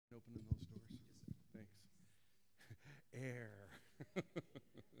opening those doors? Thanks. Air.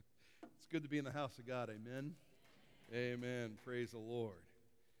 It's good to be in the house of God. Amen. Amen. Praise the Lord.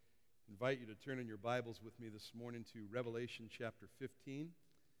 I invite you to turn in your Bibles with me this morning to Revelation chapter 15.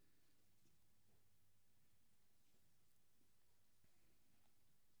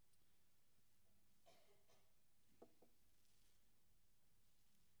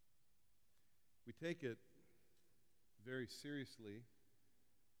 We take it very seriously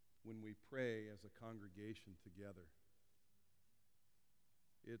when we pray as a congregation together.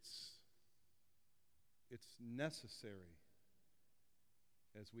 It's necessary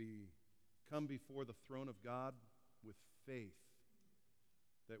as we come before the throne of God with faith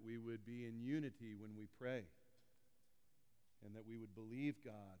that we would be in unity when we pray and that we would believe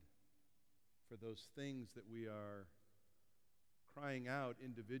God for those things that we are crying out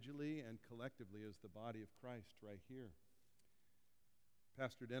individually and collectively as the body of Christ right here.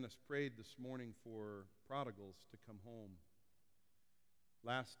 Pastor Dennis prayed this morning for prodigals to come home.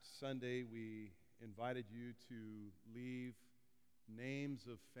 Last Sunday, we invited you to leave names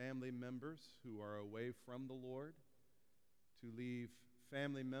of family members who are away from the Lord, to leave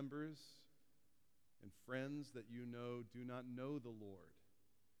family members and friends that you know do not know the Lord.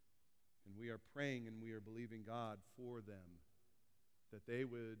 And we are praying and we are believing God for them, that they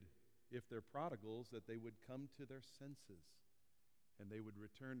would, if they're prodigals, that they would come to their senses and they would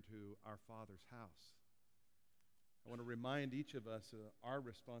return to our Father's house. I want to remind each of us our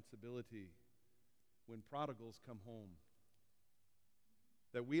responsibility when prodigals come home,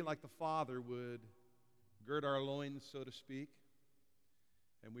 that we, like the Father, would gird our loins, so to speak,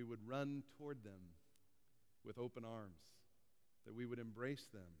 and we would run toward them with open arms, that we would embrace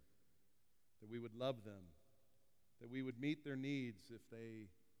them, that we would love them, that we would meet their needs if they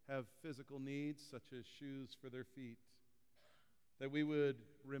have physical needs, such as shoes for their feet, that we would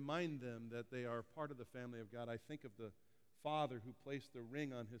remind them that they are part of the family of God. I think of the father who placed the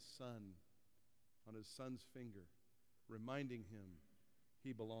ring on his son's finger, reminding him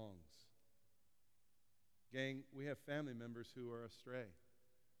he belongs. Gang, we have family members who are astray.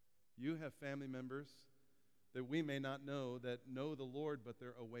 You have family members that we may not know that know the Lord, but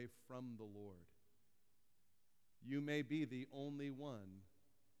they're away from the Lord. You may be the only one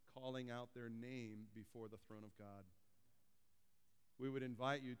calling out their name before the throne of God. We would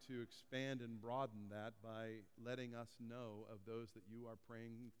invite you to expand and broaden that by letting us know of those that you are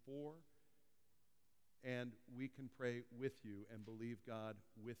praying for, and we can pray with you and believe God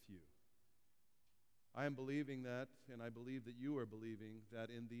with you. I am believing that, and I believe that you are believing that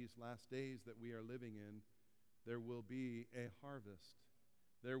in these last days that we are living in, there will be a harvest.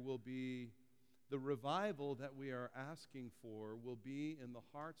 There will be the revival that we are asking for will be in the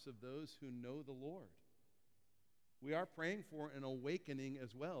hearts of those who know the Lord. We are praying for an awakening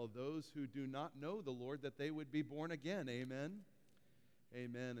as well, those who do not know the Lord, that they would be born again. Amen?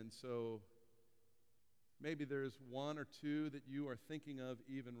 Amen. And so maybe there's one or two that you are thinking of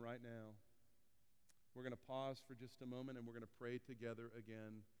even right now. We're going to pause for just a moment and we're going to pray together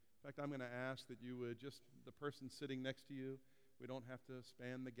again. In fact, I'm going to ask that you would, just the person sitting next to you, we don't have to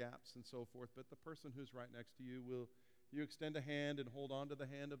span the gaps and so forth, but the person who's right next to you, will you extend a hand and hold on to the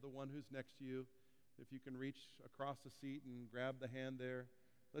hand of the one who's next to you? If you can reach across the seat and grab the hand there,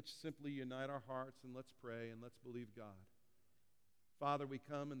 let's simply unite our hearts and let's pray and let's believe God. Father, we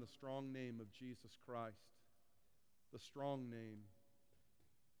come in the strong name of Jesus Christ, the strong name.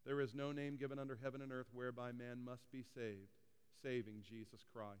 There is no name given under heaven and earth whereby man must be saved, saving Jesus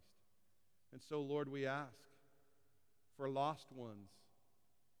Christ. And so, Lord, we ask for lost ones.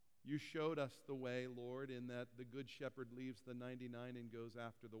 You showed us the way, Lord, in that the good shepherd leaves the 99 and goes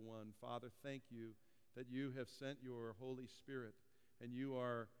after the one. Father, thank you that you have sent your Holy Spirit and you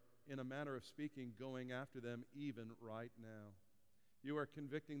are, in a manner of speaking, going after them even right now. You are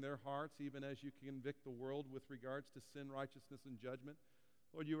convicting their hearts even as you convict the world with regards to sin, righteousness, and judgment.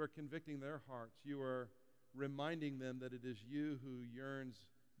 Lord, you are convicting their hearts. You are reminding them that it is you who yearns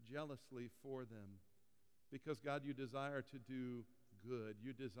jealously for them. Because, God, you desire to do good.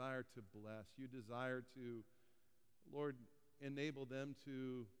 You desire to bless. You desire to, Lord, enable them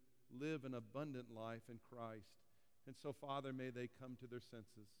to live an abundant life in Christ. And so, Father, may they come to their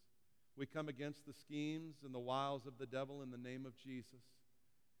senses. We come against the schemes and the wiles of the devil in the name of Jesus.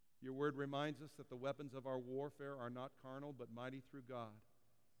 Your word reminds us that the weapons of our warfare are not carnal, but mighty through God.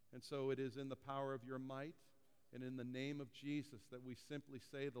 And so it is in the power of your might and in the name of Jesus that we simply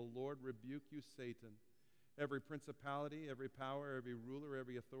say, the Lord rebuke you, Satan. Every principality, every power, every ruler,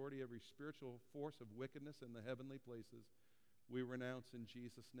 every authority, every spiritual force of wickedness in the heavenly places, we renounce in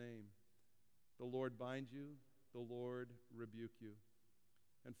Jesus' name. The Lord bind you, the Lord rebuke you.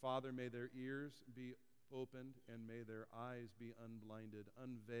 And Father, may their ears be opened and may their eyes be unblinded,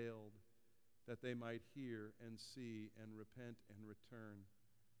 unveiled, that they might hear and see and repent and return.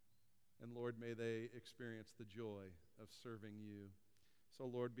 And Lord, may they experience the joy of serving you. So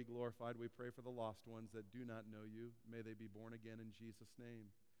Lord, be glorified. We pray for the lost ones that do not know you. May they be born again in Jesus'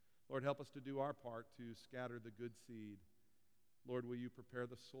 name. Lord, help us to do our part to scatter the good seed. Lord, will you prepare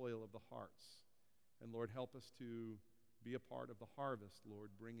the soil of the hearts? And Lord, help us to be a part of the harvest,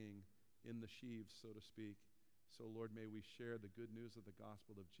 Lord, bringing in the sheaves, so to speak. So, Lord, may we share the good news of the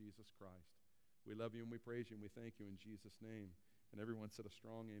gospel of Jesus Christ. We love you and we praise you and we thank you in Jesus' name. And everyone said a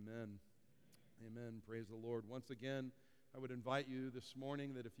strong amen. Amen. Praise the Lord. Once again, I would invite you this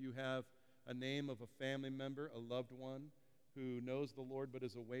morning that if you have a name of a family member, a loved one who knows the Lord but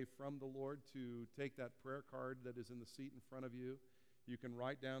is away from the Lord, to take that prayer card that is in the seat in front of you. You can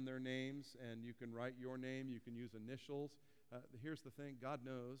write down their names, and you can write your name. You can use initials. Here's the thing. God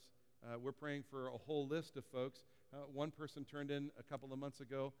knows. We're praying for a whole list of folks. One person turned in a couple of months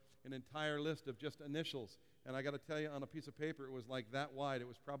ago an entire list of just initials. And I got to tell you, on a piece of paper, it was like that wide. It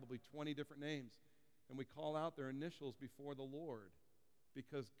was probably 20 different names. And we call out their initials before the Lord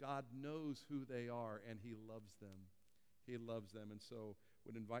because God knows who they are, and he loves them. He loves them. And so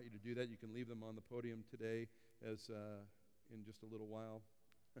would invite you to do that. You can leave them on the podium today as in just a little while.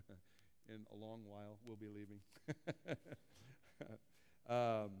 In a long while, we'll be leaving.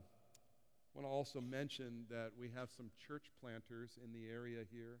 I want to also mention that we have some church planters in the area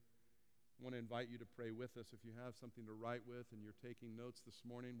here. I want to invite you to pray with us. If you have something to write with and you're taking notes this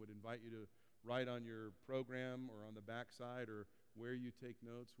morning, would invite you to write on your program or on the backside or where you take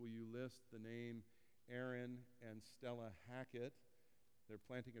notes. Will you list the name Aaron and Stella Hackett? They're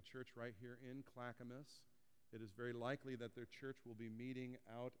planting a church right here in Clackamas. It is very likely that their church will be meeting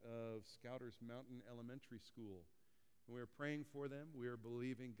out of Scouters Mountain Elementary School. And we are praying for them. We are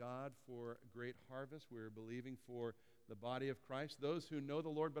believing God for a great harvest. We are believing for the body of Christ, those who know the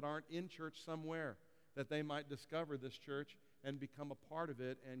Lord but aren't in church somewhere, that they might discover this church and become a part of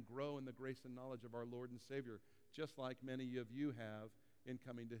it and grow in the grace and knowledge of our Lord and Savior, just like many of you have in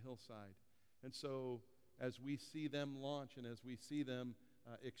coming to Hillside. And so as we see them launch and as we see them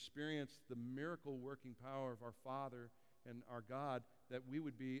experience the miracle-working power of our Father and our God, that we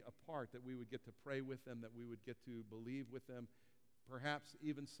would be a part, that we would get to pray with them, that we would get to believe with them. Perhaps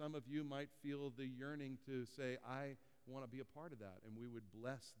even some of you might feel the yearning to say, I want to be a part of that, and we would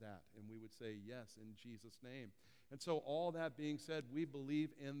bless that, and we would say yes in Jesus' name. And so all that being said, we believe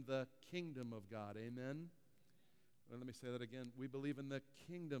in the kingdom of God. Amen? Well, let me say that again. We believe in the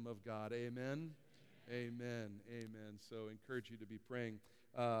kingdom of God. Amen? Amen. Amen. So encourage you to be praying.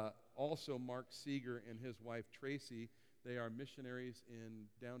 Also, Mark Seeger and his wife Tracy, they are missionaries in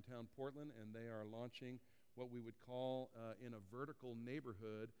downtown Portland, and they are launching what we would call in a vertical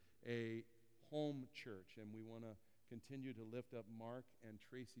neighborhood a home church. And we want to continue to lift up Mark and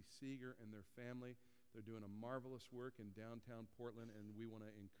Tracy Seeger and their family. They're doing a marvelous work in downtown Portland, and we want to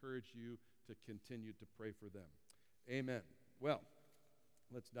encourage you to continue to pray for them. Amen. Well,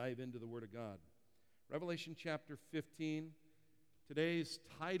 let's dive into the Word of God. Revelation chapter 15. Today's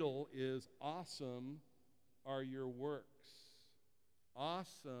title is Awesome Are Your Works.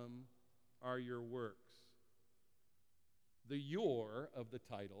 Awesome are your works. The "your" of the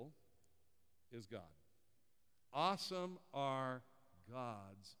title is God. Awesome are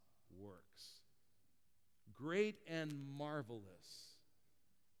God's works. Great and marvelous,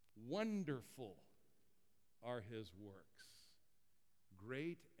 wonderful are his works.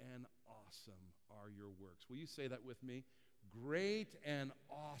 Great and awesome are your works. Will you say that with me? Great and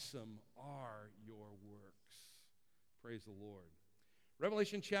awesome are your works. Praise the Lord.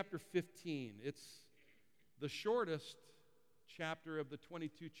 Revelation chapter 15. It's the shortest chapter of the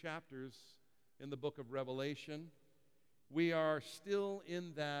 22 chapters in the book of Revelation. We are still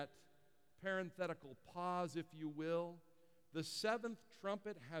in that parenthetical pause, if you will. The seventh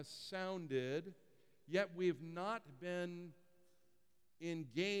trumpet has sounded, yet we've not been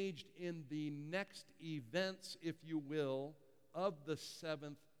engaged in the next events, if you will, of the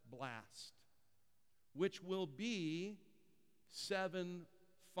seventh blast, which will be 7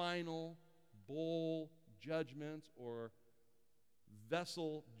 final bowl judgments or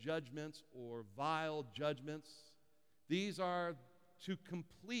vessel judgments or vial judgments. These are to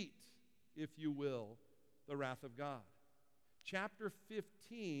complete, if you will, the wrath of God. Chapter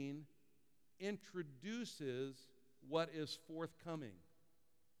 15 introduces what is forthcoming.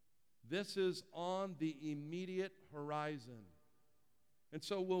 This is on the immediate horizon. And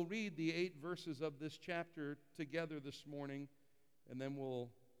so we'll read the 8 verses of this chapter together this morning, and then we'll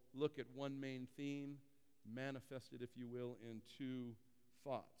look at one main theme, manifested, if you will, in 2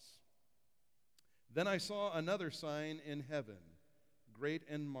 thoughts. Then I saw another sign in heaven, great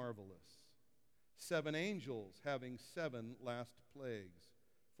and marvelous, 7 angels having 7 last plagues,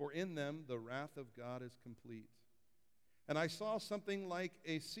 for in them the wrath of God is complete. And I saw something like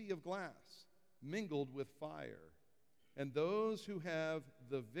a sea of glass, mingled with fire, and those who have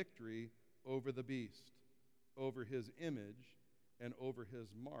the victory over the beast, over his image, and over his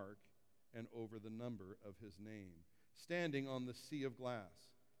mark, and over the number of his name, standing on the sea of glass,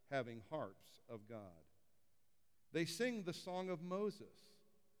 having harps of God. They sing the song of Moses,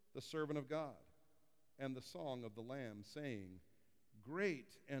 the servant of God, and the song of the Lamb, saying,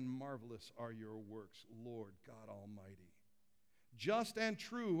 Great and marvelous are your works, Lord God Almighty. Just and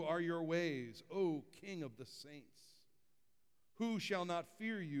true are your ways, O King of the saints. Who shall not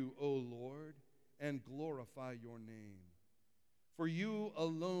fear you, O Lord, and glorify your name? For you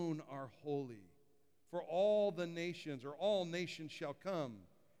alone are holy. For all nations shall come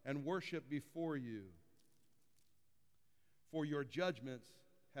and worship before you. For your judgments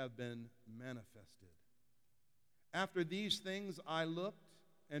have been manifested. After these things I looked,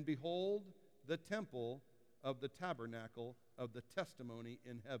 and behold, the temple of the tabernacle of the testimony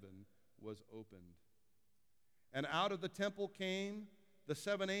in heaven was opened. And out of the temple came the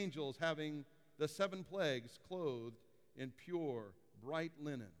 7 angels having the 7 plagues, clothed in pure, bright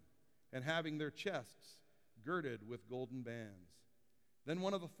linen, and having their chests girded with golden bands. Then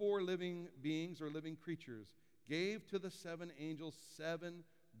one of the 4 living beings or living creatures gave to the 7 angels 7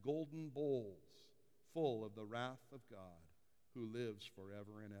 golden bowls full of the wrath of God, who lives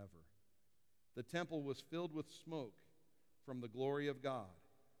forever and ever. The temple was filled with smoke from the glory of God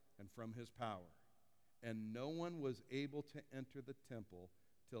and from his power, and no one was able to enter the temple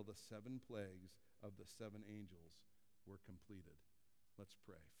till the 7 plagues of the 7 angels were completed. Let's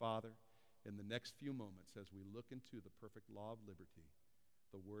pray. Father, in the next few moments, as we look into the perfect law of liberty,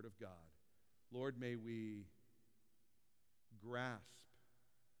 the Word of God, Lord, may we grasp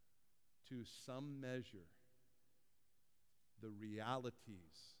to some measure the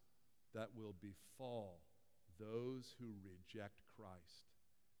realities that will befall those who reject Christ.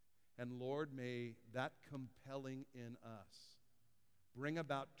 And Lord, may that compelling in us bring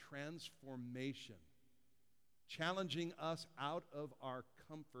about transformation, challenging us out of our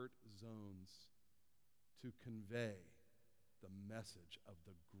comfort zones to convey the message of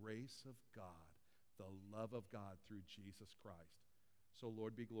the grace of God, the love of God through Jesus Christ. So,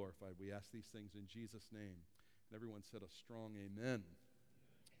 Lord, be glorified. We ask these things in Jesus' name. And everyone said a strong amen.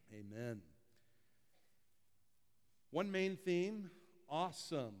 Amen. One main theme,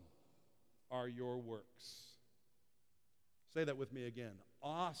 awesome are your works. Say that with me again.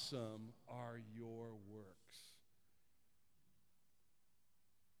 Awesome are your works.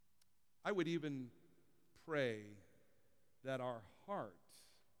 I would even pray that our heart,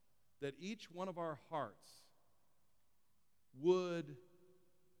 that each one of our hearts would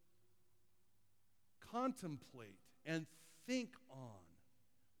contemplate and think on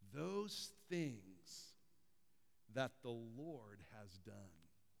those things that the Lord has done.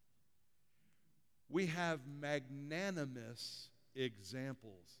 We have magnanimous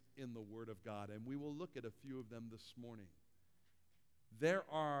examples in the Word of God, and we will look at a few of them this morning. There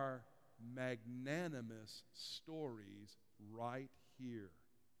are magnanimous stories right here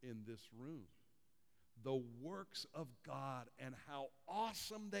in this room. The works of God and how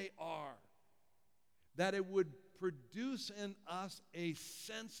awesome they are, that it would produce in us a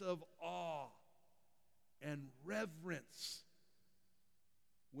sense of awe and reverence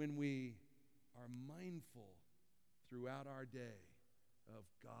when we are mindful throughout our day of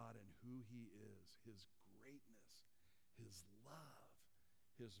God and who He is, His greatness, His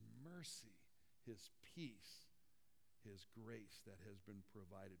love, His mercy, His peace, His grace that has been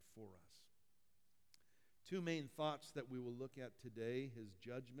provided for us. 2 main thoughts that we will look at today. His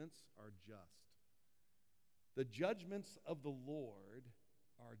judgments are just. The judgments of the Lord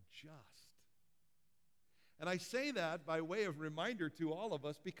are just. And I say that by way of reminder to all of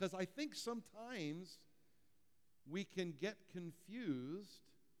us because I think sometimes we can get confused,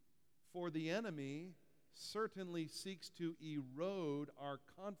 for the enemy certainly seeks to erode our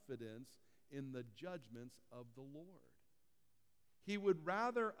confidence in the judgments of the Lord. He would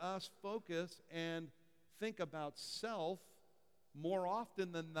rather us focus and think about self more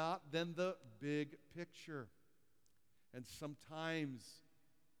often than not than the big picture. And sometimes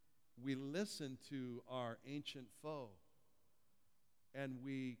we listen to our ancient foe and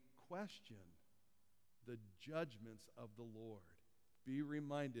we question the judgments of the Lord. Be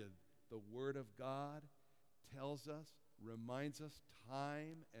reminded, the Word of God tells us, reminds us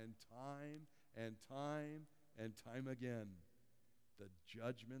time and time and time and time again, the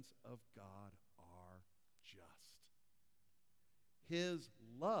judgments of God are just. His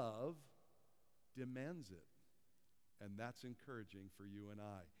love demands it. And that's encouraging for you and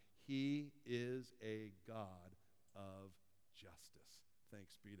I. He is a God of justice.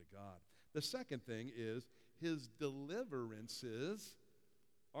 Thanks be to God. The second thing is his deliverances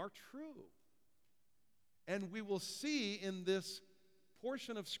are true. And we will see in this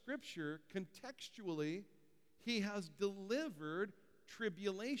portion of Scripture, contextually, he has delivered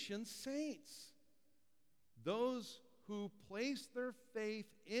tribulation saints. Those who place their faith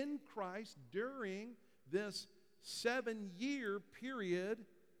in Christ during this 7-year period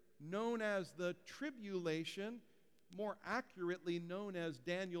known as the tribulation, more accurately known as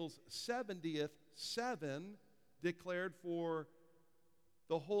Daniel's 70th seven, declared for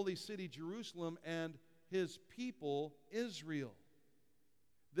the holy city Jerusalem and his people Israel.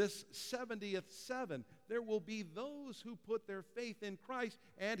 This 70th seven, there will be those who put their faith in Christ,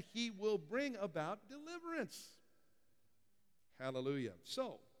 and he will bring about deliverance. Hallelujah.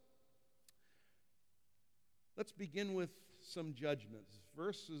 So, let's begin with some judgments.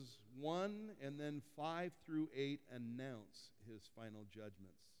 Verses 1 and then 5 through 8 announce his final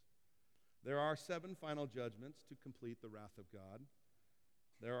judgments. There are 7 final judgments to complete the wrath of God.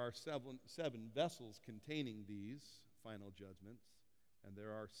 There are seven vessels containing these final judgments, and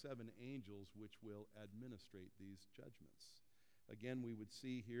there are 7 angels which will administrate these judgments. Again, we would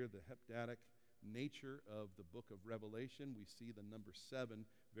see here the heptatic nature of the book of Revelation. We see the number 7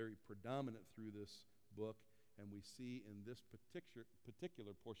 very predominant through this book, and we see in this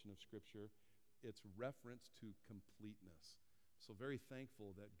particular portion of Scripture its reference to completeness. So very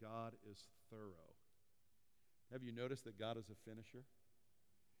thankful that God is thorough. Have you noticed that God is a finisher?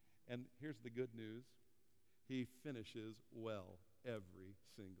 And here's the good news. He finishes well every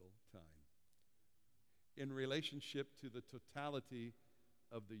single time. In relationship to the totality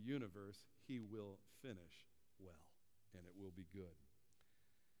of the universe, he will finish well, and it will be good.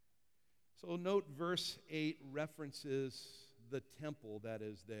 So note verse 8 references the temple that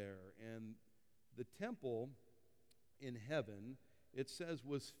is there. And the temple in heaven, it says,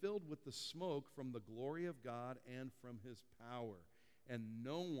 was filled with the smoke from the glory of God and from his power. And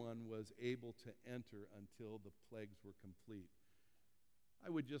no one was able to enter until the plagues were complete. I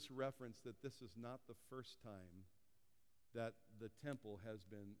would just reference that this is not the first time that the temple has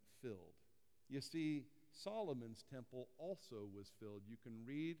been filled. You see, Solomon's temple also was filled. You can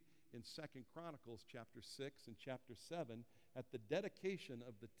read in 2 Chronicles chapter 6 and chapter 7 at the dedication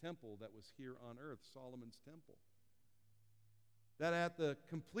of the temple that was here on earth, Solomon's temple. That at the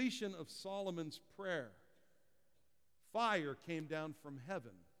completion of Solomon's prayer, fire came down from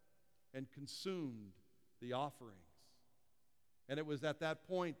heaven and consumed the offerings. And it was at that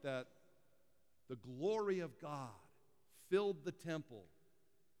point that the glory of God filled the temple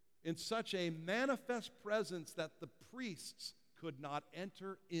in such a manifest presence that the priests could not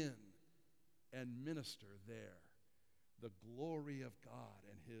enter in and minister there. The glory of God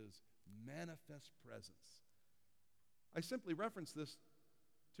and his manifest presence. I simply reference this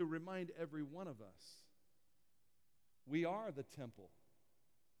to remind every one of us, we are the temple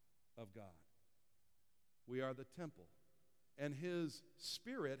of God. We are the temple. And his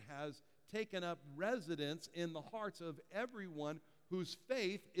Spirit has taken up residence in the hearts of everyone whose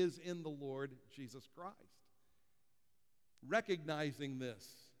faith is in the Lord Jesus Christ. Recognizing this,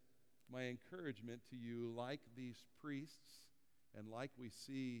 my encouragement to you, like these priests and like we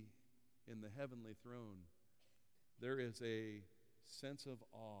see in the heavenly throne, there is a sense of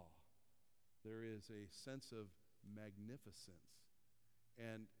awe. There is a sense of magnificence.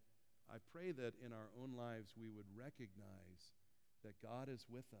 And I pray that in our own lives we would recognize that God is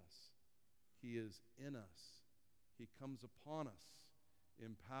with us. He is in us. He comes upon us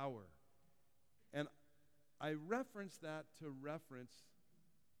in power. And I reference that to reference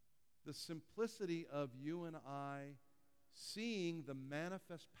the simplicity of you and I seeing the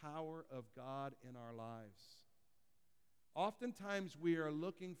manifest power of God in our lives. Oftentimes we are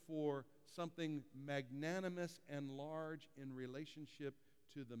looking for something magnanimous and large in relationship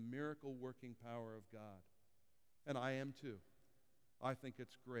to the miracle-working power of God. And I am too. I think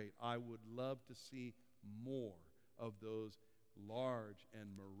it's great. I would love to see more of those large and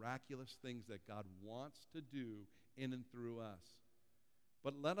miraculous things that God wants to do in and through us.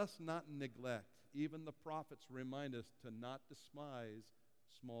 But let us not neglect. Even the prophets remind us to not despise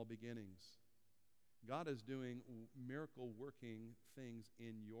small beginnings. God is doing miracle-working things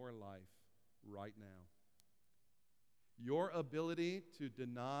in your life right now. Your ability to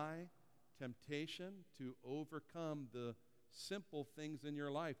deny temptation, to overcome the simple things in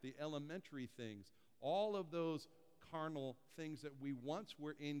your life, the elementary things, all of those carnal things that we once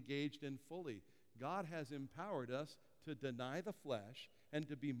were engaged in fully. God has empowered us to deny the flesh and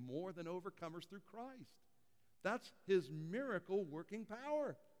to be more than overcomers through Christ. That's his miracle working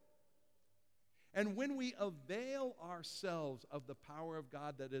power. And when we avail ourselves of the power of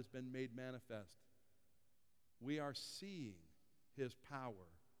God that has been made manifest, we are seeing his power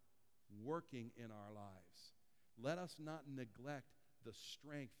working in our lives. Let us not neglect the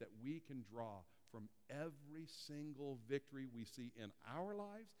strength that we can draw from every single victory we see in our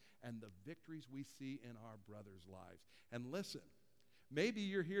lives and the victories we see in our brothers' lives. And listen, maybe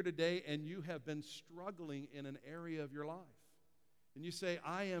you're here today and you have been struggling in an area of your life. And you say,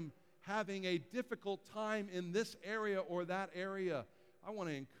 I am having a difficult time in this area or that area. I want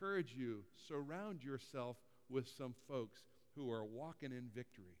to encourage you, surround yourself with some folks who are walking in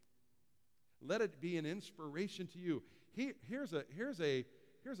victory. Let it be an inspiration to you. Here's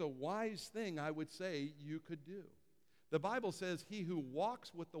a wise thing I would say you could do. The Bible says, he who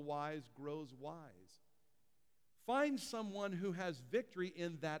walks with the wise grows wise. Find someone who has victory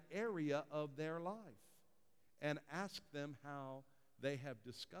in that area of their life and ask them how they have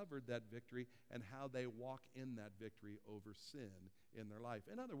discovered that victory and how they walk in that victory over sin in their life.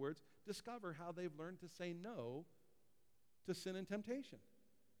 In other words, discover how they've learned to say no to sin and temptation.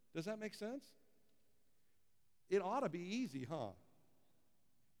 Does that make sense? It ought to be easy, huh?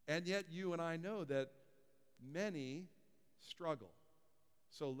 And yet you and I know that many struggle.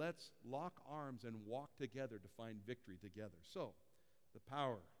 So let's lock arms and walk together to find victory together. So, the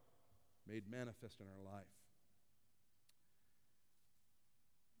power made manifest in our life.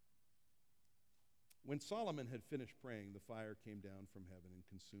 When Solomon had finished praying, the fire came down from heaven and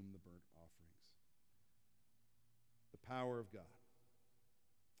consumed the burnt offerings. The power of God.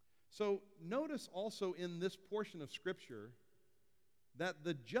 So notice also in this portion of Scripture that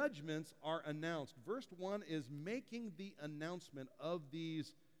the judgments are announced. Verse 1 is making the announcement of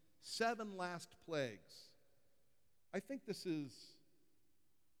these 7 last plagues. I think this is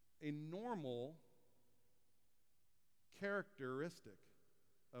a normal characteristic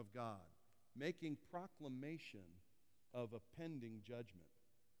of God, making proclamation of a pending judgment.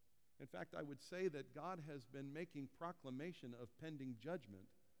 In fact, I would say that God has been making proclamation of pending judgment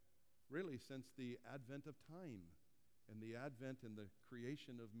really since the advent of time and the advent and the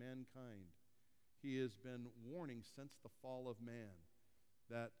creation of mankind. He has been warning since the fall of man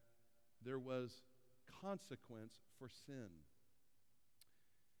that there was consequence for sin.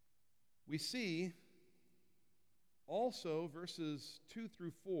 We see also verses 2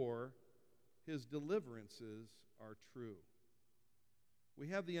 through 4, his deliverances are true. We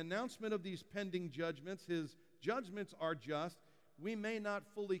have the announcement of these pending judgments. His judgments are just. We may not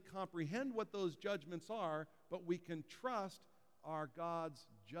fully comprehend what those judgments are, but we can trust our God's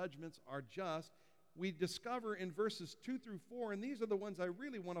judgments are just. We discover in verses 2 through 4, and these are the ones I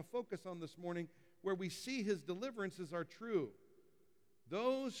really want to focus on this morning, where we see his deliverances are true.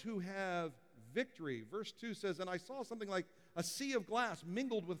 Those who have victory. Verse 2 says, and I saw something like a sea of glass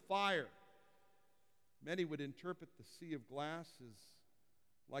mingled with fire. Many would interpret the sea of glass as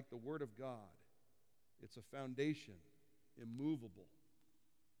like the Word of God. It's a foundation, immovable.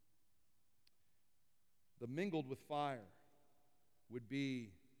 The mingled with fire would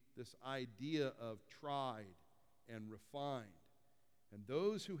be this idea of tried and refined. And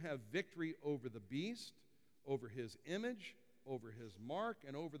those who have victory over the beast, over his image, over his mark,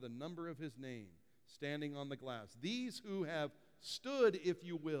 and over the number of his name, standing on the glass. These who have stood, if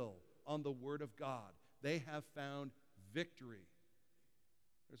you will, on the Word of God, they have found victory.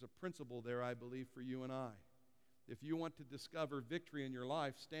 There's a principle there, I believe, for you and I. If you want to discover victory in your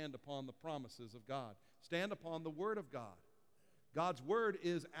life, stand upon the promises of God. Stand upon the Word of God. God's Word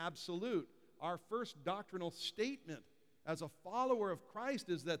is absolute. Our first doctrinal statement as a follower of Christ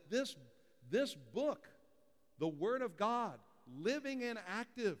is that this book, the Word of God, living and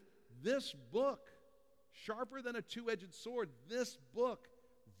active, this book, sharper than a two-edged sword, this book,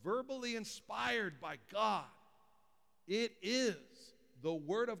 verbally inspired by God, it is the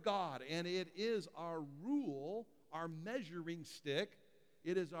Word of God, and it is our rule, our measuring stick.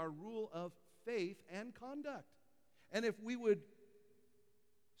 It is our rule of faith and conduct. And if we would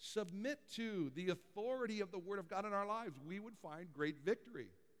submit to the authority of the Word of God in our lives, we would find great victory.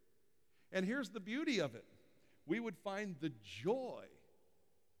 And here's the beauty of it. We would find the joy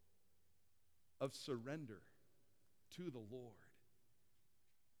of surrender to the Lord.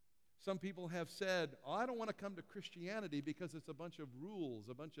 Some people have said, oh, I don't want to come to Christianity because it's a bunch of rules,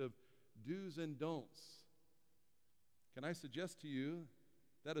 a bunch of do's and don'ts. Can I suggest to you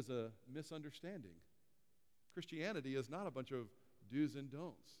that is a misunderstanding? Christianity is not a bunch of do's and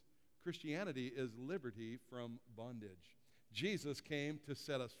don'ts. Christianity is liberty from bondage. Jesus came to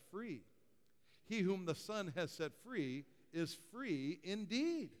set us free. He whom the Son has set free is free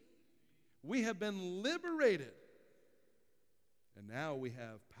indeed. We have been liberated. And now we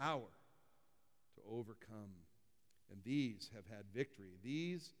have power to overcome. And these have had victory.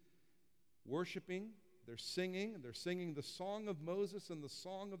 These worshiping, they're singing the song of Moses and the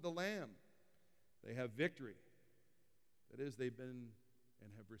song of the Lamb. They have victory. That is, they've been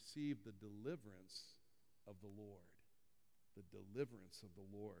and have received the deliverance of the Lord. The deliverance of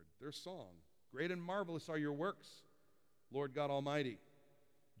the Lord. Their song, great and marvelous are your works, Lord God Almighty.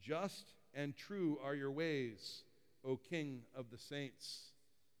 Just and true are your ways, O King of the saints.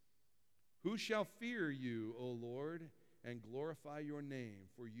 Who shall fear you, O Lord, and glorify your name?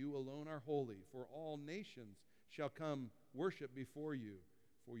 For you alone are holy. For all nations shall come worship before you,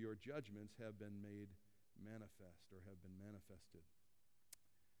 for your judgments have been made manifest, or have been manifested.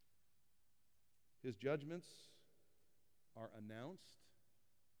 His judgments are announced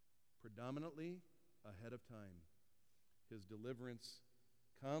predominantly ahead of time. His deliverance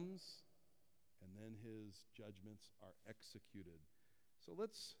comes, and then his judgments are executed. So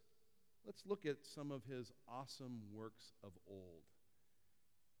let's look at some of his awesome works of old.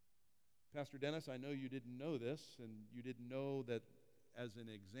 Pastor Dennis, I know you didn't know this, and you didn't know that as an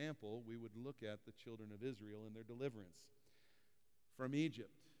example, we would look at the children of Israel and their deliverance from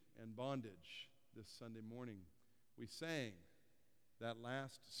Egypt and bondage. This Sunday morning, we sang that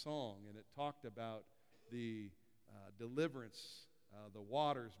last song, and it talked about the deliverance, the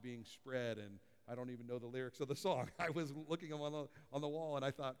waters being spread, and I don't even know the lyrics of the song. I was looking on the wall, and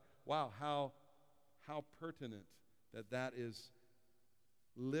I thought, wow, how pertinent that is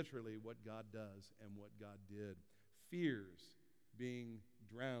literally what God does and what God did. Fears being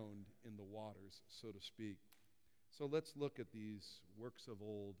drowned in the waters, so to speak. So let's look at these works of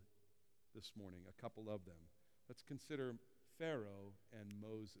old this morning, a couple of them. Let's consider Pharaoh and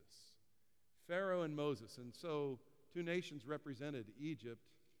Moses. Pharaoh and Moses. And so two nations represented, Egypt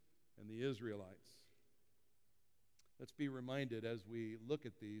and the Israelites. Let's be reminded as we look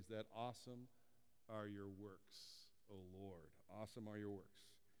at these that awesome are your works, O Lord. Awesome are your works.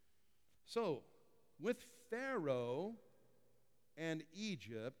 So, with Pharaoh and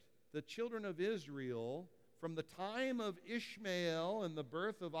Egypt, the children of Israel, from the time of Ishmael and the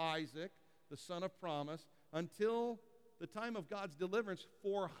birth of Isaac, the son of promise, until the time of God's deliverance,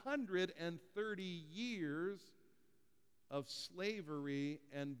 430 years of slavery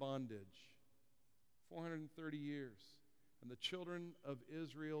and bondage. 430 years. And the children of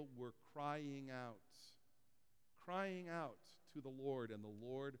Israel were crying out to the Lord, and the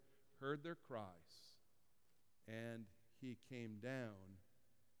Lord heard their cries, and he came down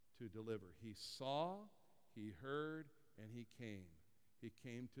to deliver. He saw, he heard, and he came. He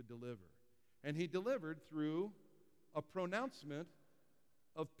came to deliver. And he delivered through a pronouncement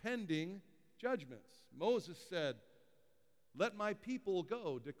of pending judgments. Moses said, "Let my people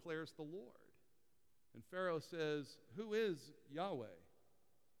go, declares the Lord." And Pharaoh says, "Who is Yahweh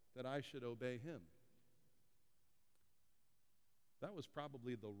that I should obey him?" That was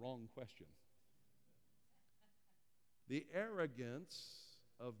probably the wrong question. The arrogance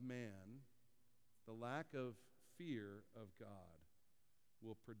of man, the lack of fear of God,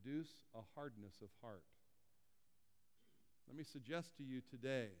 will produce a hardness of heart. Let me suggest to you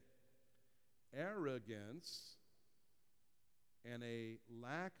today, arrogance and a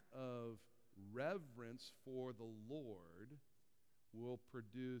lack of reverence for the Lord will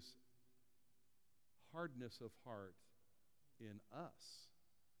produce hardness of heart in us.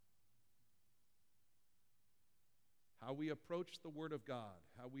 How we approach the Word of God,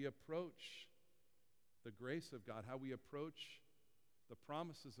 how we approach the grace of God, how we approach the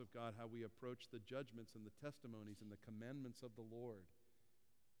promises of God, how we approach the judgments and the testimonies and the commandments of the Lord.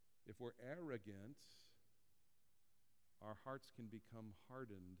 If we're arrogant, our hearts can become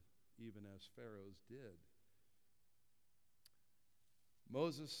hardened, even as Pharaoh's did.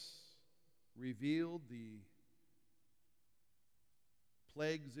 Moses revealed the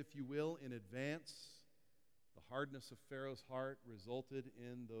plagues, if you will, in advance. The hardness of Pharaoh's heart resulted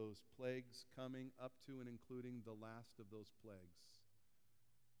in those plagues coming up to and including the last of those plagues,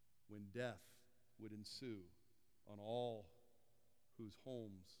 when death would ensue on all whose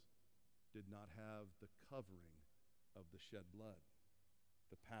homes did not have the covering of the shed blood,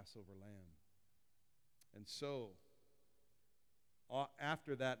 the Passover lamb. And so,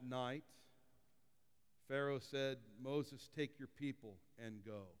 after that night, Pharaoh said, "Moses, take your people and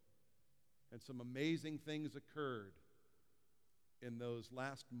go." And some amazing things occurred in those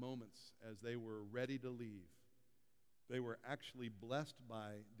last moments as they were ready to leave. They were actually blessed by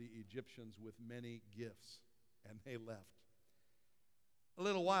the Egyptians with many gifts, and they left. A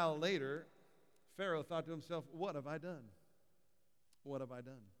little while later, Pharaoh thought to himself, what have I done? What have I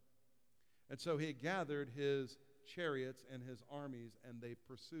done? And so he gathered his chariots and his armies, and they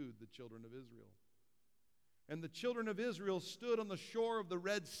pursued the children of Israel. And the children of Israel stood on the shore of the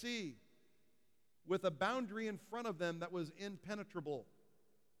Red Sea with a boundary in front of them that was impenetrable.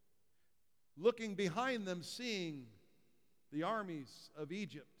 Looking behind them, seeing the armies of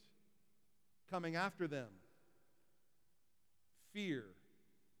Egypt coming after them. Fear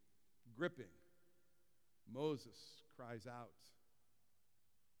gripping. Moses cries out.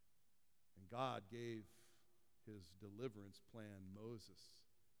 And God gave his deliverance plan, Moses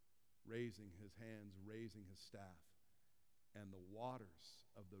raising his hands, raising his staff, and the waters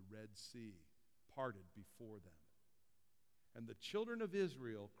of the Red Sea parted before them. And the children of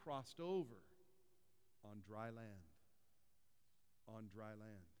Israel crossed over on dry land. On dry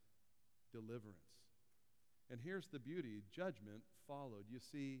land. Deliverance. And here's the beauty. Judgment followed. You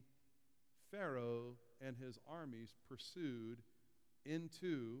see, Pharaoh and his armies pursued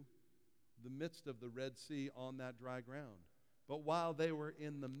into the midst of the Red Sea on that dry ground. But while they were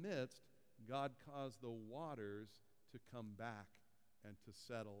in the midst, God caused the waters to come back and to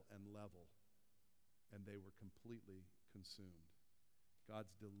settle and level. And they were completely consumed.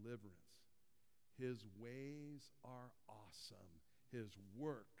 God's deliverance. His ways are awesome. His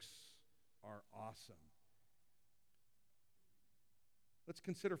works are awesome. Let's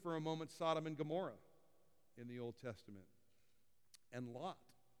consider for a moment Sodom and Gomorrah in the Old Testament and Lot.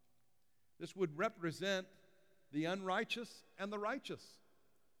 This would represent the unrighteous and the righteous.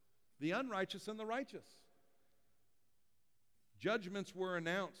 The unrighteous and the righteous. Judgments were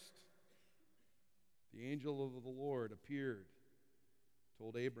announced. The angel of the Lord appeared,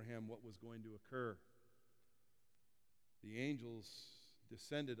 told Abraham what was going to occur. The angels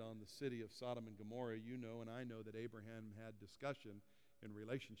descended on the city of Sodom and Gomorrah. You know and I know that Abraham had discussion in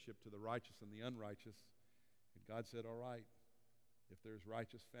relationship to the righteous and the unrighteous. And God said, all right, if there's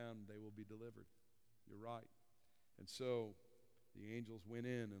righteous found, they will be delivered. You're right. And so the angels went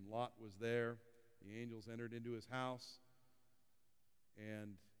in, and Lot was there. The angels entered into his house,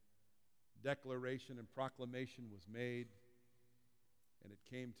 and declaration and proclamation was made. And it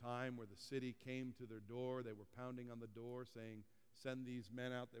came time where the city came to their door. They were pounding on the door saying, send these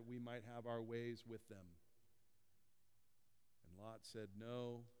men out that we might have our ways with them. And Lot said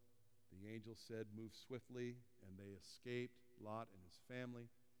no. The angel said, move swiftly, and they escaped, Lot and his family.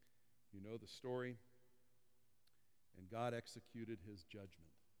 You know the story. And God executed his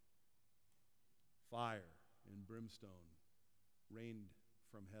judgment. Fire and brimstone rained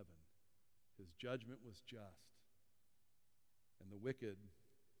from heaven. His judgment was just. And the wicked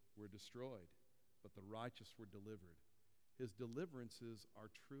were destroyed, but the righteous were delivered. His deliverances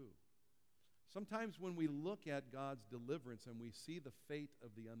are true. Sometimes when we look at God's deliverance and we see the fate of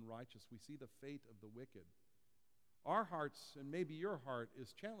the unrighteous, we see the fate of the wicked, our hearts, and maybe your heart,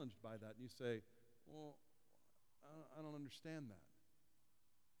 is challenged by that. And you say, well, I don't understand that.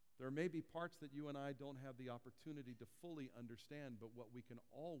 There may be parts that you and I don't have the opportunity to fully understand, but what we can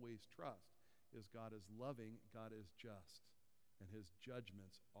always trust is God is loving, God is just, and his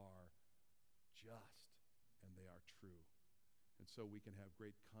judgments are just, and they are true. And so we can have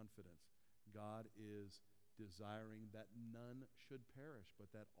great confidence. God is desiring that none should perish,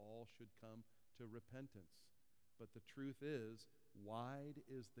 but that all should come to repentance. But the truth is, wide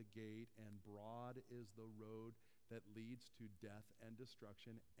is the gate and broad is the road that leads to death and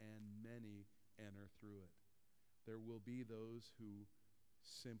destruction, and many enter through it. There will be those who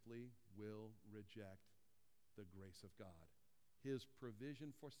simply will reject the grace of God, his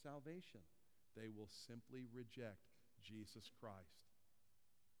provision for salvation. They will simply reject Jesus Christ.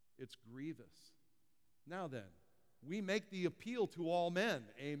 It's grievous. Now then, we make the appeal to all men.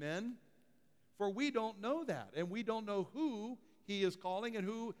 Amen? For we don't know that, and we don't know who he is calling and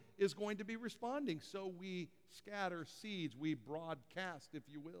who is going to be responding. So we scatter seeds, we broadcast, if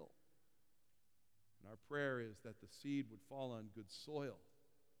you will. And our prayer is that the seed would fall on good soil,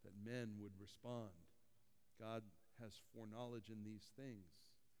 that men would respond. God has foreknowledge in these things.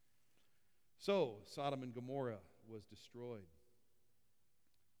 So Sodom and Gomorrah was destroyed.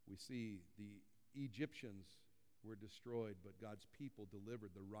 We see the Egyptians were destroyed, but God's people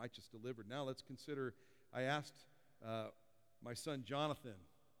delivered, the righteous delivered. Now let's consider, I asked my son Jonathan,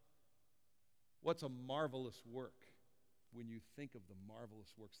 what's a marvelous work when you think of the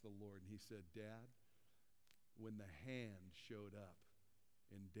marvelous works of the Lord? And he said, Dad, when the hand showed up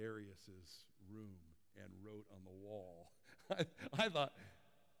in Darius's room and wrote on the wall. I thought,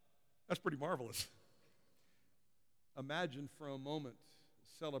 that's pretty marvelous. Imagine for a moment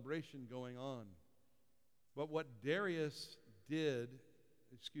celebration going on. But what Darius did,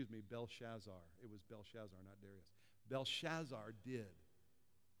 Belshazzar. It was Belshazzar, not Darius. Belshazzar did.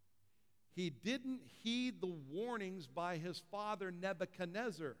 He didn't heed the warnings by his father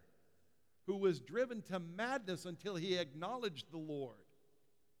Nebuchadnezzar, who was driven to madness until he acknowledged the Lord.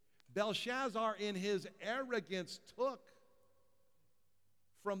 Belshazzar, in his arrogance, took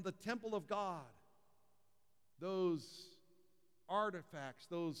from the temple of God those artifacts,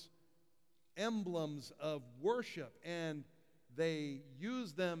 those emblems of worship, and they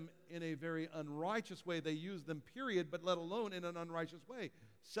used them in a very unrighteous way. They used them, period, but let alone in an unrighteous way,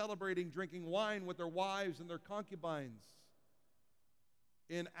 celebrating drinking wine with their wives and their concubines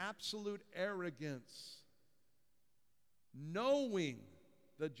in absolute arrogance, knowing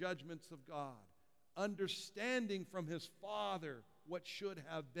the judgments of God, understanding from his father what should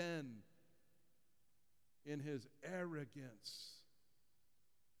have been. In his arrogance,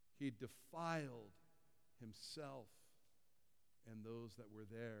 he defiled himself and those that were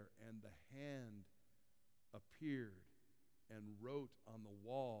there, and the hand appeared and wrote on the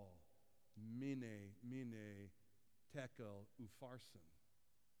wall, Mene, Mene, Tekel, Upharsin.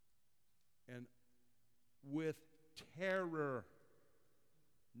 And with terror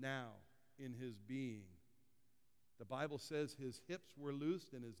now in his being, the Bible says his hips were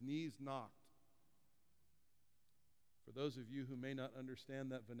loosed and his knees knocked. For those of you who may not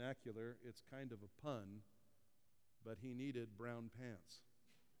understand that vernacular, it's kind of a pun, but he needed brown pants.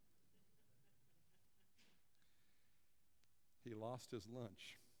 He lost his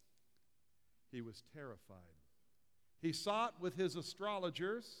lunch. He was terrified. He sought with his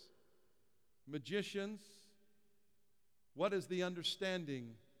astrologers, magicians, what is the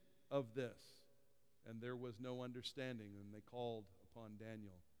understanding of this? And there was no understanding, and they called upon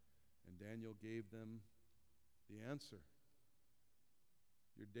Daniel, and Daniel gave them the answer.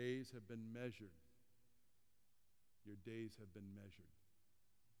 Your days have been measured. Your days have been measured.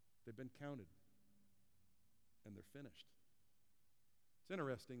 They've been counted, and they're finished. It's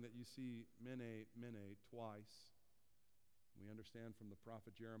interesting that you see Mene, Mene twice. We understand from the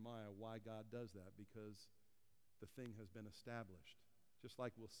prophet Jeremiah why God does that, because the thing has been established. Just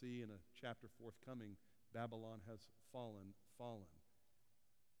like we'll see in a chapter forthcoming, Babylon has fallen.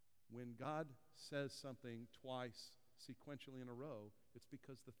 When God says something twice sequentially in a row, it's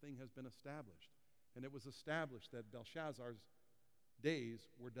because the thing has been established. And it was established that Belshazzar's days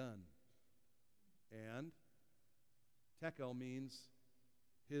were done. And Tekel means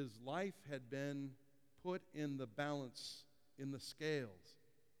his life had been put in the balance, in the scales,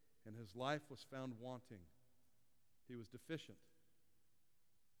 and his life was found wanting. He was deficient.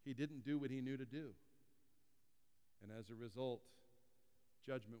 He didn't do what he knew to do. And as a result,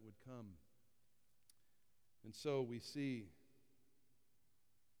 judgment would come. And so we see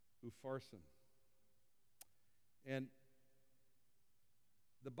Upharsin. And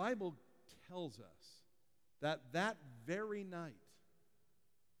the Bible tells us that that very night,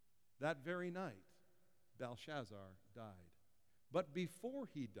 Belshazzar died. But before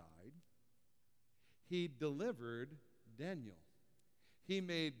he died, he delivered Daniel. He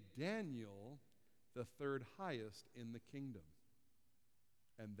made Daniel the third highest in the kingdom.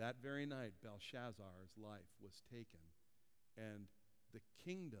 And that very night, Belshazzar's life was taken. And the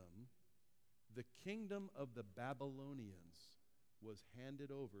kingdom of the Babylonians was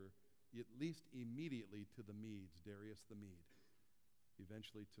handed over, at least immediately, to the Medes, Darius the Mede,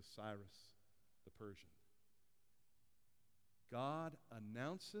 eventually to Cyrus the Persian. God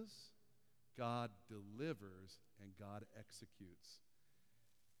announces, God delivers, and God executes.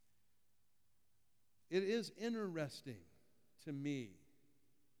 It is interesting to me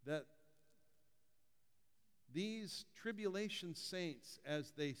that these tribulation saints,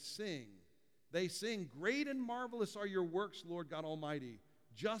 as they sing, "Great and marvelous are your works, Lord God Almighty.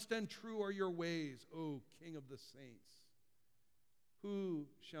 Just and true are your ways, O King of the saints. Who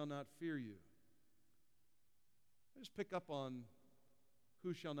shall not fear you?" Just pick up on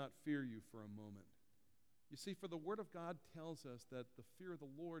who shall not fear you for a moment. You see, for the Word of God tells us that the fear of the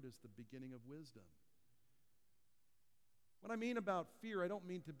Lord is the beginning of wisdom. What I mean about fear, I don't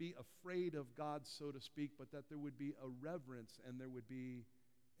mean to be afraid of God, so to speak, but that there would be a reverence and there would be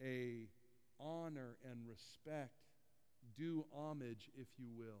a honor and respect, due homage, if you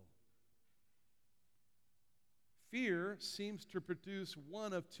will. Fear seems to produce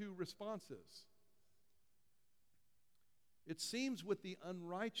one of two responses. It seems with the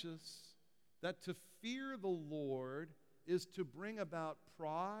unrighteous that to fear the Lord is to bring about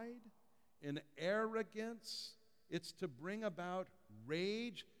pride and arrogance. It's to bring about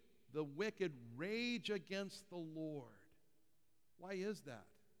rage. the wicked rage against the Lord. Why is that?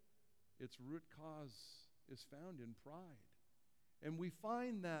 Its root cause is found in pride. And we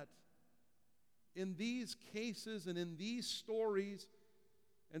find that in these cases and in these stories,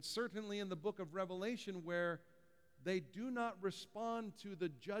 and certainly in the book of Revelation, where they do not respond to the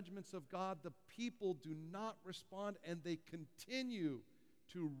judgments of God, the people do not respond, and they continue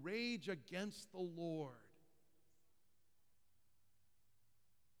to rage against the Lord.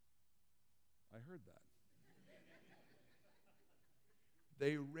 I heard that.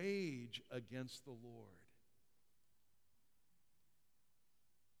 They rage against the Lord.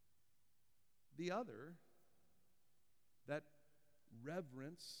 The other, that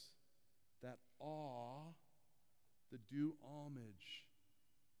reverence, that awe, the due homage,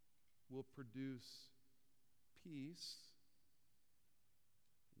 will produce peace,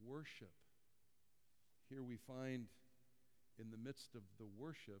 worship. Here we find in the midst of the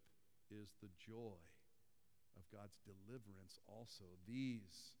worship is the joy of God's deliverance also.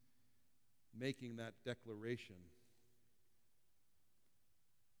 These making that declaration.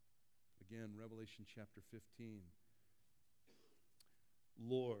 Again, Revelation chapter 15.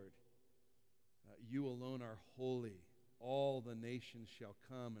 Lord, you alone are holy. All the nations shall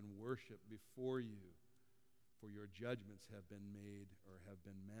come and worship before you, for your judgments have been made or have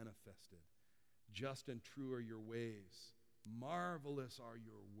been manifested. Just and true are your ways. Marvelous are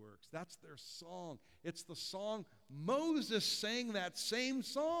your works. That's their song. It's the song. Moses sang that same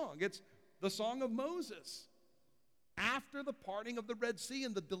song. It's the song of Moses. After the parting of the Red Sea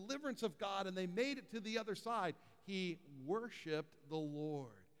and the deliverance of God, and they made it to the other side, he worshiped the Lord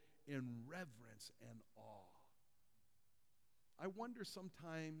in reverence and awe. I wonder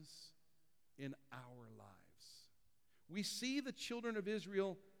sometimes in our lives, we see the children of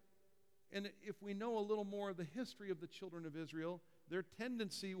Israel, and if we know a little more of the history of the children of Israel, their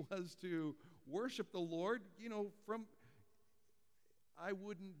tendency was to worship the Lord, I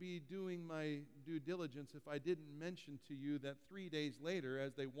wouldn't be doing my due diligence if I didn't mention to you that 3 days later,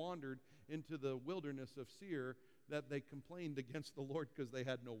 as they wandered into the wilderness of Seir, that they complained against the Lord because they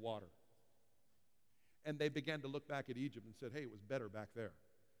had no water. And they began to look back at Egypt and said, hey, it was better back there.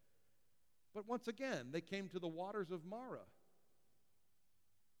 But once again, they came to the waters of Marah.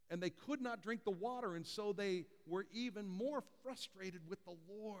 And they could not drink the water, and so they were even more frustrated with the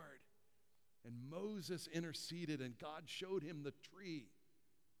Lord. And Moses interceded, and God showed him the tree.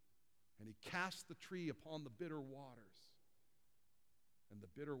 And he cast the tree upon the bitter waters. And the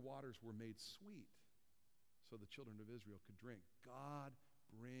bitter waters were made sweet, so the children of Israel could drink. God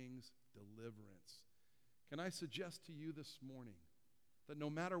brings deliverance. Can I suggest to you this morning that no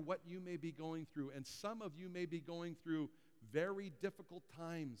matter what you may be going through, and some of you may be going through very difficult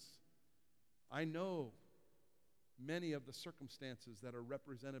times, I know many of the circumstances that are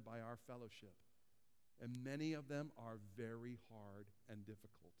represented by our fellowship, and many of them are very hard and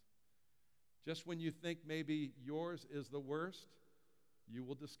difficult. Just when you think maybe yours is the worst, you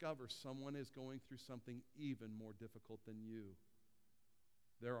will discover someone is going through something even more difficult than you.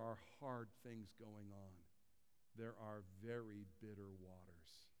 There are hard things going on. There are very bitter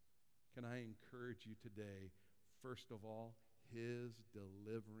waters. Can I encourage you today, first of all, his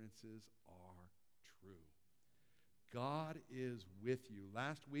deliverances are true. God is with you.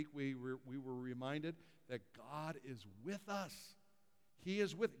 Last week we were reminded that God is with us.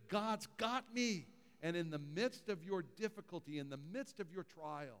 God's got me. And in the midst of your difficulty, in the midst of your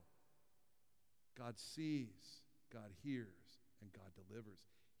trial, God sees, God hears, and God delivers.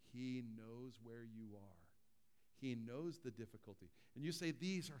 He knows where you are. He knows the difficulty. And you say,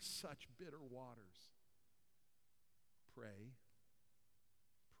 these are such bitter waters. Pray.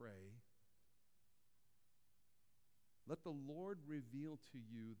 Pray. Let the Lord reveal to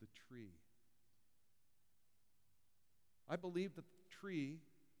you the tree. I believe that the tree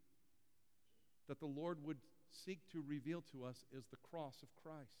that the Lord would seek to reveal to us is the cross of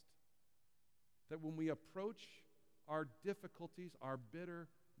Christ. That when we approach our difficulties, our bitter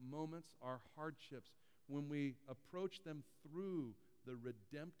moments, our hardships, when we approach them through the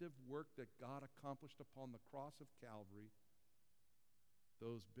redemptive work that God accomplished upon the cross of Calvary,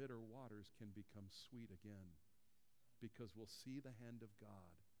 those bitter waters can become sweet again, because we'll see the hand of God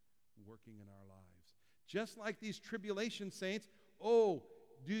working in our lives. Just like these tribulation saints,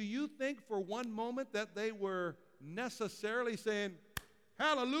 do you think for one moment that they were necessarily saying,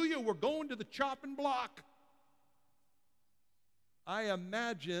 hallelujah, we're going to the chopping block? I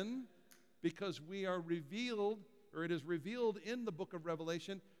imagine, because we are revealed, or it is revealed in the book of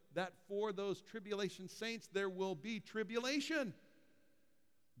Revelation, that for those tribulation saints there will be tribulation.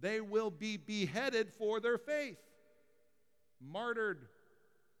 They will be beheaded for their faith, martyred,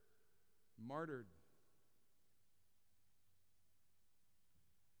 martyred.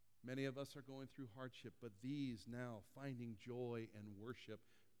 Many of us are going through hardship, but these now finding joy and worship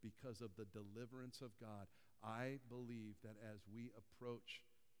because of the deliverance of God. I believe that as we approach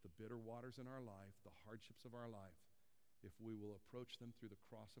the bitter waters in our life, the hardships of our life, if we will approach them through the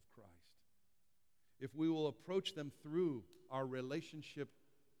cross of Christ, if we will approach them through our relationship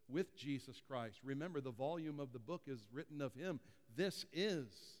with Jesus Christ. Remember, the volume of the book is written of Him. This is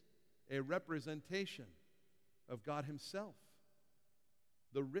a representation of God Himself.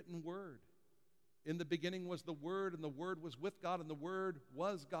 The written Word. In the beginning was the Word, and the Word was with God, and the Word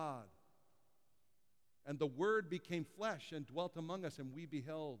was God. And the Word became flesh and dwelt among us, and we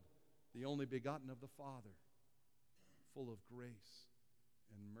beheld the only begotten of the Father, full of grace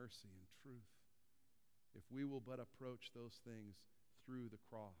and mercy and truth. If we will but approach those things through the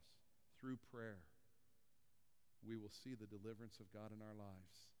cross, through prayer, we will see the deliverance of God in our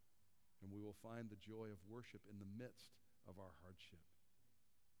lives, and we will find the joy of worship in the midst of our hardship.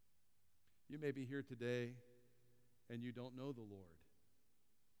 You may be here today and you don't know the Lord.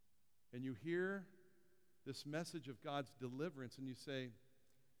 And you hear this message of God's deliverance and you say,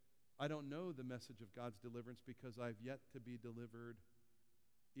 I don't know the message of God's deliverance because I've yet to be delivered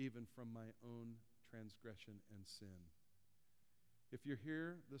even from my own transgression and sin. If you're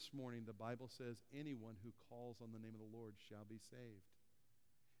here this morning, the Bible says anyone who calls on the name of the Lord shall be saved.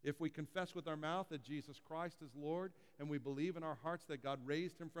 If we confess with our mouth that Jesus Christ is Lord and we believe in our hearts that God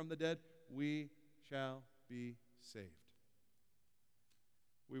raised Him from the dead, we shall be saved.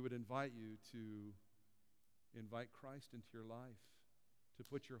 We would invite you to invite Christ into your life, to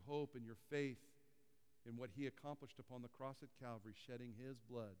put your hope and your faith in what He accomplished upon the cross at Calvary, shedding His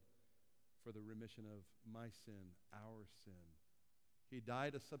blood for the remission of my sin, our sin. He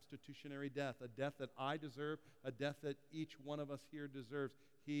died a substitutionary death, a death that I deserve, a death that each one of us here deserves.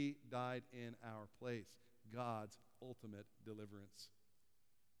 He died in our place. God's ultimate deliverance.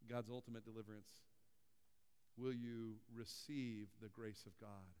 God's ultimate deliverance. Will you receive the grace of God?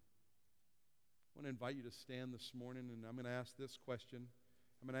 I want to invite you to stand this morning, and I'm going to ask this question.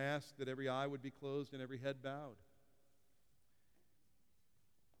 I'm going to ask that every eye would be closed and every head bowed.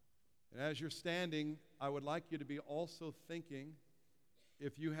 And as you're standing, I would like you to be also thinking,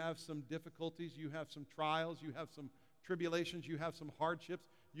 if you have some difficulties, you have some trials, you have some tribulations, you have some hardships,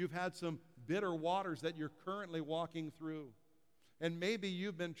 you've had some bitter waters that you're currently walking through. And maybe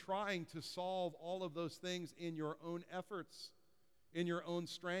you've been trying to solve all of those things in your own efforts, in your own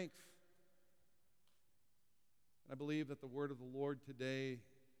strength. I believe that the word of the Lord today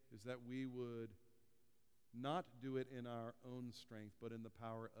is that we would not do it in our own strength, but in the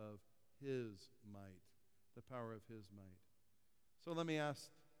power of His might. The power of His might. So let me ask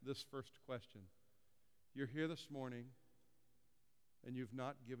this first question. You're here this morning and you've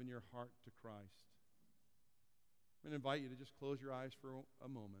not given your heart to Christ. I'm going to invite you to just close your eyes for a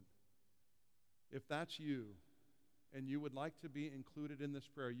moment. If that's you and you would like to be included in this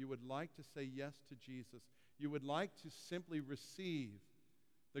prayer, you would like to say yes to Jesus, you would like to simply receive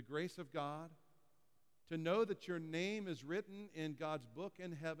the grace of God, to know that your name is written in God's book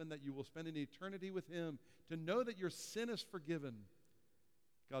in heaven, that you will spend an eternity with Him, to know that your sin is forgiven,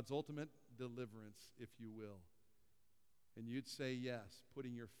 God's ultimate deliverance, if you will. And you'd say yes,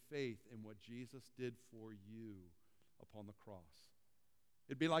 putting your faith in what Jesus did for you upon the cross.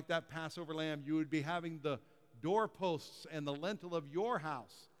 It'd be like that Passover lamb. You would be having the doorposts and the lintel of your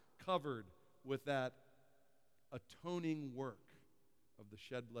house covered with that atoning work of the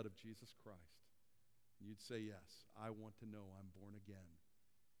shed blood of Jesus Christ. And you'd say, yes, I want to know I'm born again.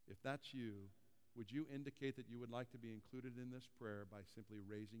 If that's you, would you indicate that you would like to be included in this prayer by simply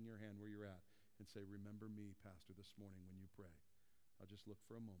raising your hand where you're at and say, remember me, Pastor, this morning when you pray? I'll just look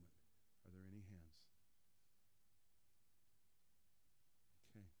for a moment. Are there any hands?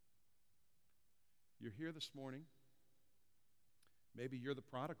 Okay. You're here this morning. Maybe you're the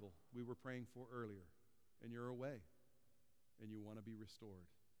prodigal we were praying for earlier, and you're away, and you want to be restored.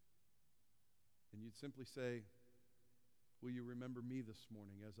 And you'd simply say, will you remember me this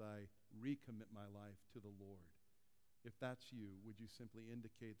morning as I recommit my life to the Lord? If that's you, would you simply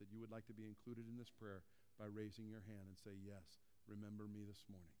indicate that you would like to be included in this prayer by raising your hand and say, yes, remember me this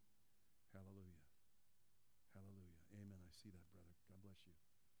morning. Hallelujah. Hallelujah. Amen. I see that, brother. God bless you.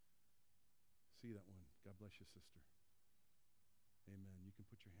 See that one. God bless you, sister. Amen. You can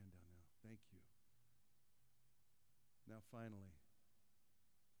put your hand down now. Thank you. Now, finally,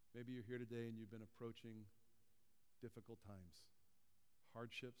 maybe you're here today and you've been approaching difficult times,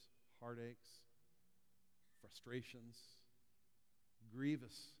 hardships, heartaches, frustrations,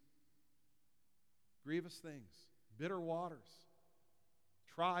 grievous things, bitter waters,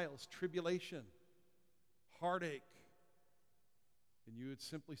 trials, tribulation, heartache, and you would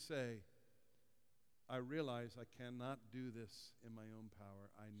simply say, I realize I cannot do this in my own power.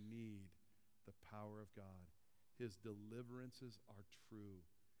 I need the power of God. His deliverances are true.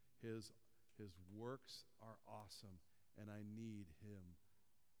 His works are awesome, and I need him.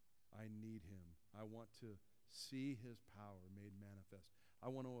 I need him. I want to see his power made manifest. I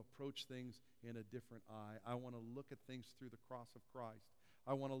want to approach things in a different eye. I want to look at things through the cross of Christ.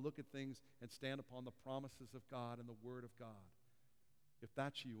 I want to look at things and stand upon the promises of God and the Word of God. If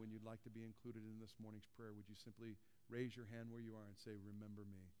that's you and you'd like to be included in this morning's prayer, would you simply raise your hand where you are and say, remember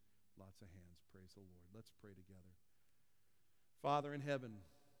me? Lots of hands. Praise the Lord. Let's pray together. Father in heaven,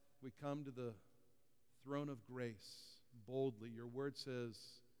 we come to the throne of grace boldly. Your word says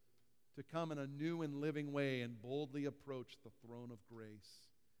to come in a new and living way and boldly approach the throne of grace.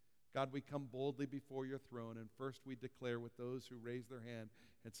 God, we come boldly before your throne, and first we declare with those who raised their hand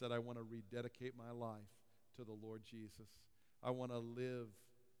and said, I want to rededicate my life to the Lord Jesus. I want to live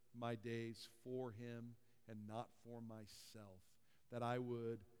my days for him and not for myself, that I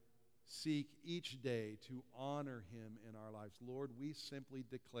would seek each day to honor him in our lives. Lord, we simply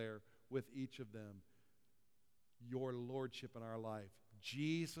declare with each of them your lordship in our life.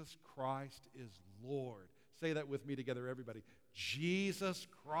 Jesus Christ is Lord. Say that with me together, everybody. Jesus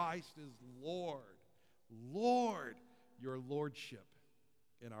Christ is Lord. Lord, your lordship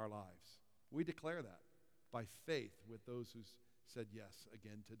in our lives. We declare that by faith with those who said yes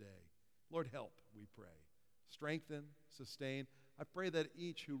again today. Lord, help, we pray. Strengthen, sustain. I pray that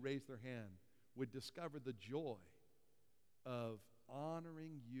each who raised their hand would discover the joy of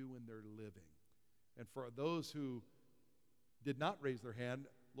honoring you in their living. And for those who did not raise their hand,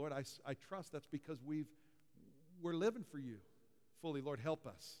 Lord, I trust that's because we're living for you fully. Lord, help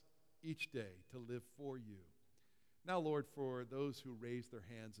us each day to live for you. Now, Lord, for those who raised their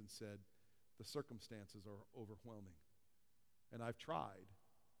hands and said, the circumstances are overwhelming, and I've tried.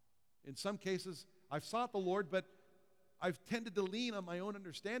 In some cases, I've sought the Lord, but I've tended to lean on my own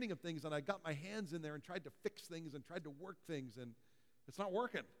understanding of things, and I got my hands in there and tried to fix things and tried to work things, and it's not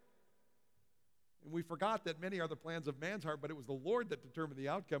working. And we forgot that many are the plans of man's heart, but it was the Lord that determined the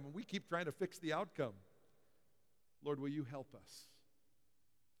outcome, and we keep trying to fix the outcome. Lord, will you help us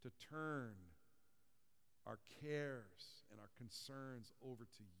to turn our cares and our concerns over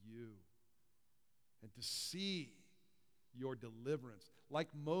to you and to see your deliverance, like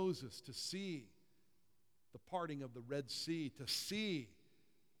Moses, to see the parting of the Red Sea, to see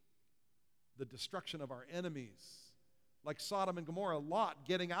the destruction of our enemies, like Sodom and Gomorrah, Lot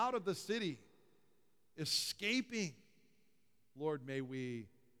getting out of the city, escaping. Lord, may we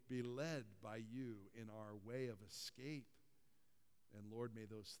be led by you in our way of escape. And Lord, may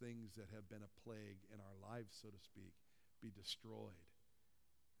those things that have been a plague in our lives, so to speak, be destroyed.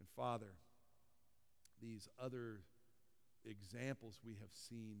 And Father, these other examples we have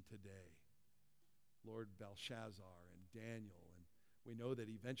seen today, Lord, Belshazzar and Daniel, and we know that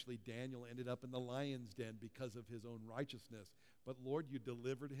eventually Daniel ended up in the lion's den because of his own righteousness. But Lord, you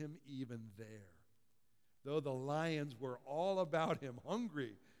delivered him even there. Though the lions were all about him,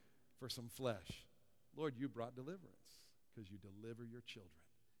 hungry for some flesh, Lord, you brought deliverance because you deliver your children.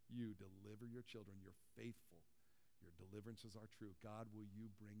 You deliver your children. You're faithful. Your deliverances are true. God, will you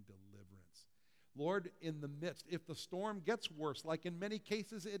bring deliverance? Lord, in the midst, if the storm gets worse, like in many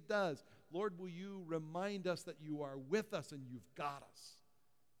cases it does, Lord, will you remind us that you are with us and you've got us,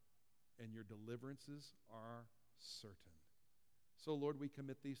 and your deliverances are certain. So, Lord, we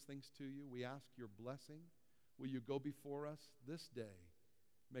commit these things to you. We ask your blessing. Will you go before us this day,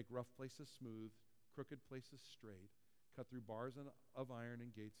 make rough places smooth, crooked places straight, cut through bars of iron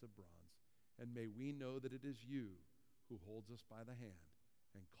and gates of bronze, and may we know that it is you who holds us by the hand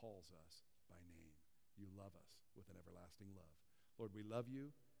and calls us by name. You love us with an everlasting love. Lord, we love you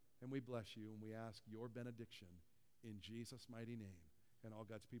and we bless you, and we ask your benediction in Jesus' mighty name. And all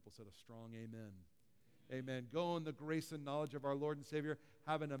God's people said a strong amen. Amen. Go in the grace and knowledge of our Lord and Savior.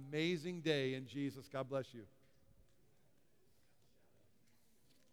 Have an amazing day in Jesus. God bless you.